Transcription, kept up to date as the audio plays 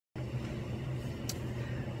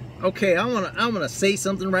Okay, I'm gonna say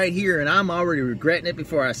something right here, and I'm already regretting it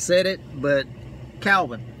before I said it. But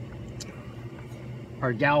Calvin,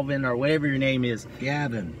 or Galvin, or whatever your name is,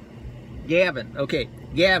 Gavin. Gavin. Okay,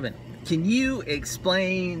 Gavin, can you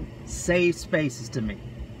explain safe spaces to me?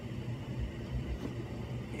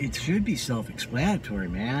 It should be self-explanatory,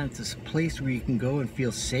 man. It's a place where you can go and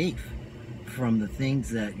feel safe from the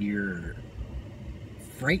things that you're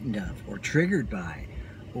frightened of or triggered by,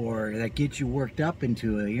 or that get you worked up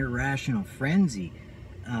into an irrational frenzy.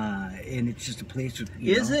 And it's just a place with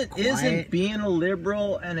Isn't being a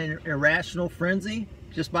liberal an irrational frenzy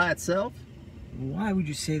just by itself? Why would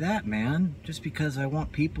you say that, man? Just because I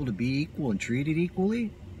want people to be equal and treated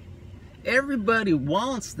equally? Everybody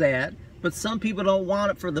wants that, but some people don't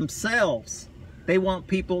want it for themselves. There's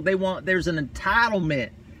an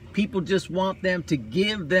entitlement. People just want them to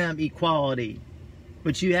give them equality,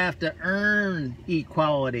 but you have to earn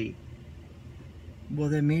equality. Well,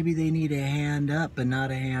 then maybe they need a hand up and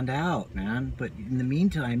not a hand out, man. But in the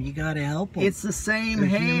meantime, you gotta help them. It's the same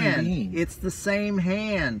hand. It's the same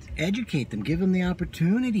hand. Educate them. Give them the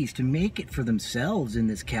opportunities to make it for themselves in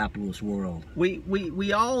this capitalist world.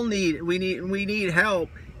 We all need help,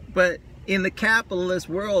 but in the capitalist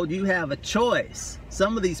world, you have a choice.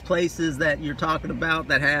 Some of these places that you're talking about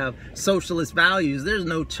that have socialist values, there's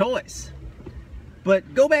no choice.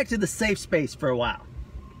 But go back to the safe space for a while.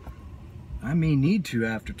 I may need to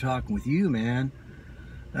after talking with you, man.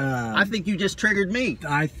 I think you just triggered me.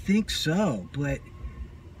 I think so, but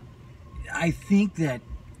I think that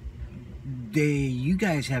you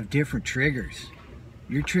guys have different triggers.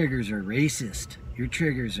 Your triggers are racist. Your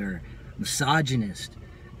triggers are misogynist.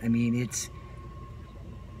 I mean,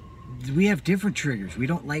 we have different triggers. We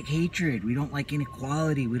don't like hatred. We don't like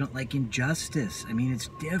inequality. We don't like injustice. I mean, it's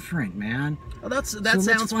different, man. Well,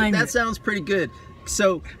 that sounds pretty good.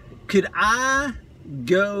 So, could I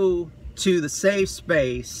go to the safe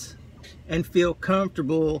space and feel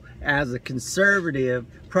comfortable as a conservative,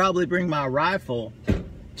 probably bring my rifle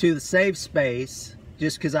to the safe space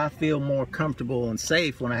just because I feel more comfortable and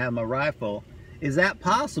safe when I have my rifle? Is that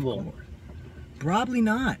possible? Probably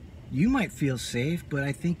not. You might feel safe, but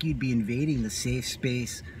I think you'd be invading the safe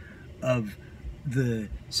space of the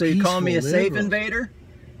So you call me a liberal. safe invader?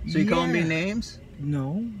 So you calling me names?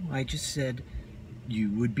 No, I just said you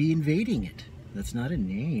would be invading it. That's not a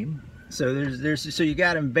name. So so you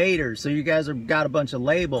got invaders. So you guys have got a bunch of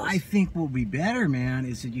labels. I think what would be better, man,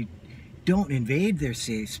 is that you don't invade their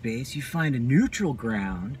safe space. You find a neutral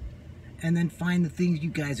ground, and then find the things you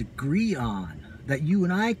guys agree on, that you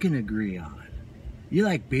and I can agree on. You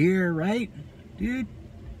like beer, right, dude?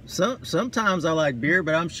 Sometimes I like beer,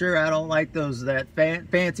 but I'm sure I don't like that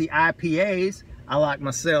fancy IPAs. I like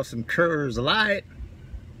myself some Coors Light.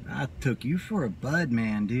 I took you for a bud,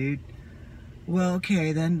 man, dude. Well,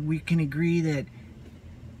 okay, then we can agree that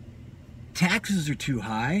taxes are too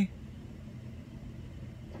high.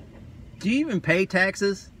 Do you even pay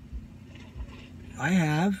taxes? I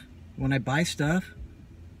have, when I buy stuff.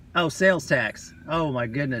 Oh, sales tax. Oh my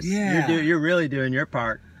goodness. Yeah. You're really doing your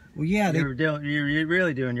part. Well, yeah, You're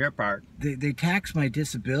really doing your part. They tax my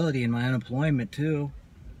disability and my unemployment too.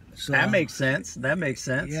 So that makes sense. That makes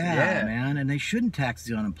sense. Yeah, man, and they shouldn't tax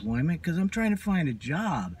the unemployment because I'm trying to find a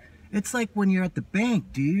job. It's like when you're at the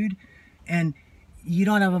bank, dude, and you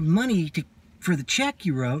don't have money for the check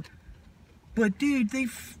you wrote, but dude, they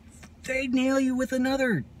nail you with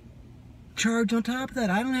another charge on top of that.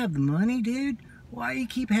 I don't have the money, dude. Why you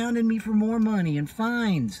keep hounding me for more money and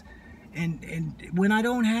fines? And when I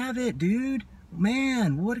don't have it, dude,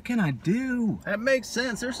 man, what can I do? That makes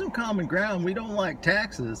sense. There's some common ground. We don't like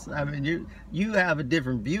taxes. I mean, you have a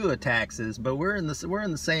different view of taxes, but we're in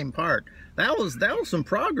the same part. That was some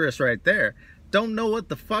progress right there. Don't know what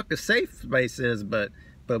the fuck a safe space is, but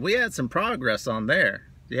we had some progress on there.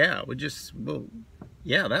 Yeah,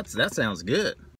 that sounds good.